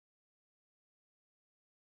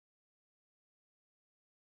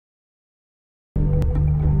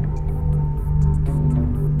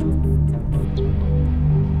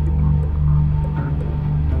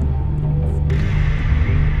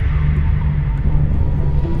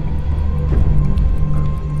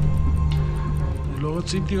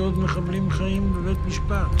רציתי עוד מחבלים חיים בבית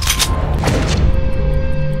משפט.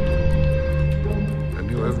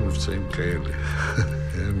 אני אוהב מבצעים כאלה.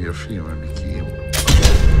 הם יפים, אמיתיים.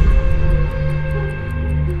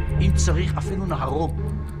 אם צריך, אפילו נהרוג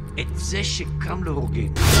את זה שקם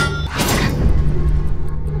להורגן.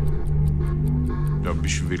 גם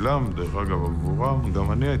בשבילם, דרך אגב, עבורם,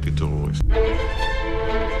 גם אני הייתי טרוריסט.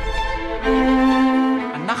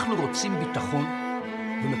 אנחנו רוצים ביטחון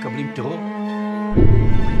ומקבלים טרור.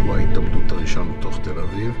 פיגוע ההתאבדות הראשון בתוך תל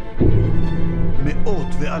אביב. מאות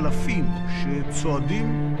ואלפים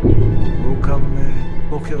שצועדים, והוא קם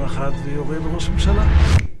בוקר אחד ויורה בראש הממשלה.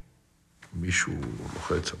 מישהו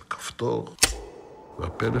לוחץ על כפתור,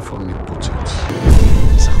 והפלאפון מתפוצץ.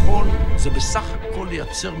 ניצחון זה בסך הכל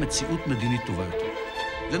לייצר מציאות מדינית טובה יותר.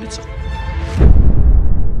 זה ניצחון.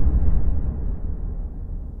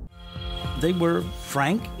 They were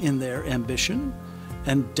frank in their ambition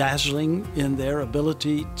and dazzling in their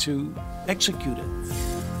ability to execute it.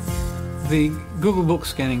 The Google Book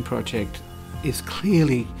Scanning project is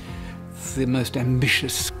clearly the most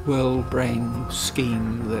ambitious well-brained scheme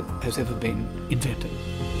that has ever been invented.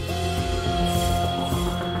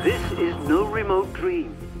 This is no remote dream,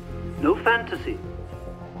 no fantasy.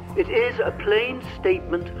 It is a plain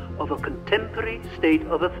statement of a contemporary state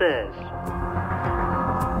of affairs.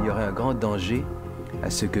 Il y aurait un grand danger à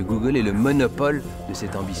ce que Google ait le monopole de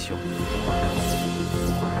cette ambition.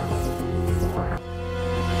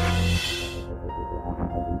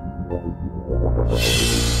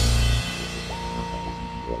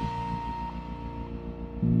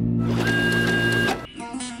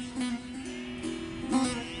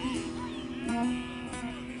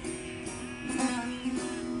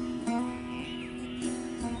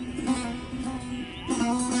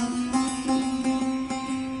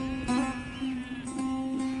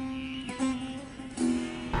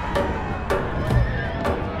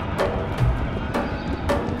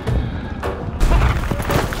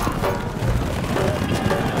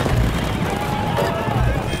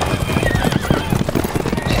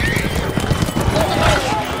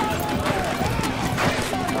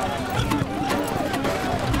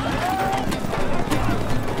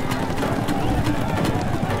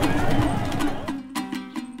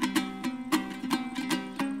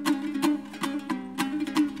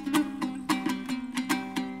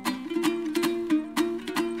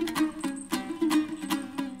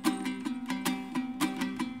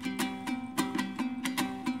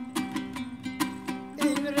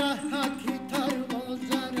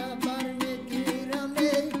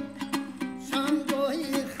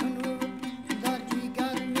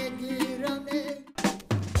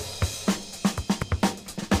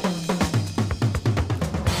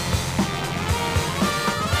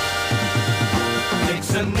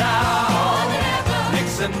 Nixon now, more than ever.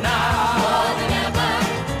 Nixon now, more than ever.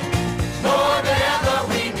 More than ever,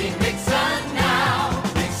 we need Nixon now.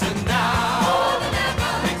 Nixon now, more than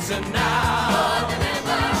ever. Nixon now, more than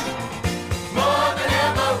ever. More than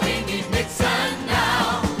ever, we need Nixon now.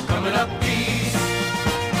 Coming up peace,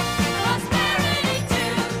 prosperity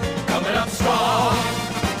too. Coming up strong,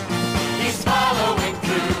 he's following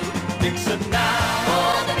through. Nixon now,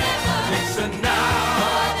 more than ever. Nixon now.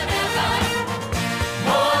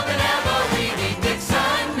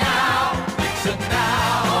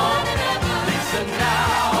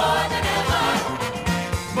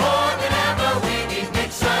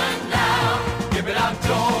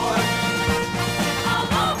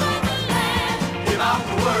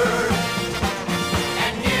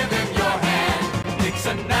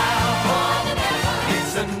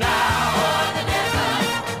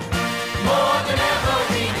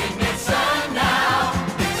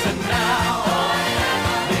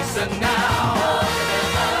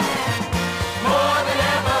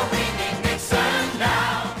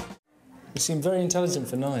 You seem very intelligent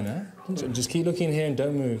for 9, huh? Just keep looking here and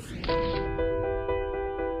don't move.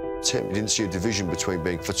 Tim didn't see a division between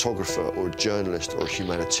being photographer or journalist or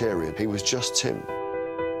humanitarian. He was just Tim.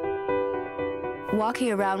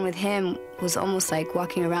 Walking around with him was almost like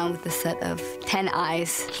walking around with a set of 10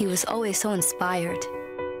 eyes. He was always so inspired.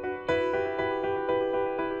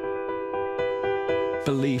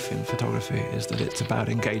 Belief in photography is that it's about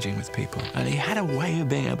engaging with people. And he had a way of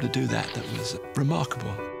being able to do that that was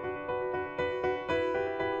remarkable.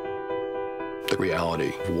 The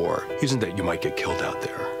reality of war isn't that you might get killed out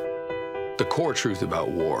there. The core truth about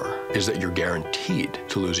war is that you're guaranteed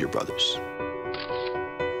to lose your brothers.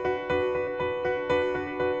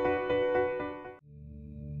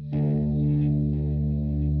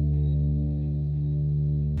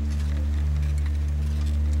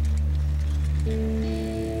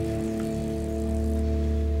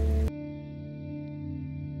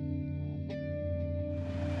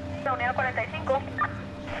 unidad 45.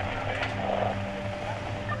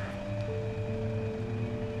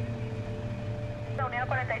 La unidad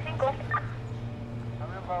 45.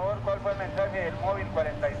 Dame un favor, ¿cuál fue el mensaje del móvil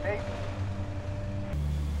 46?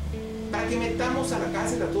 Para que metamos a la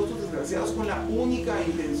cárcel a todos estos desgraciados con la única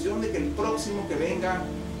intención de que el próximo que venga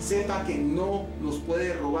sepa que no nos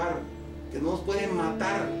puede robar, que no nos pueden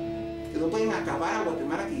matar, que no pueden acabar a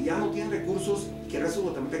Guatemala, que ya no tienen recursos y que el resto de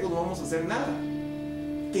guatemaltecos no vamos a hacer nada.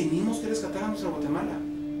 Tenemos que rescatar a nuestra Guatemala.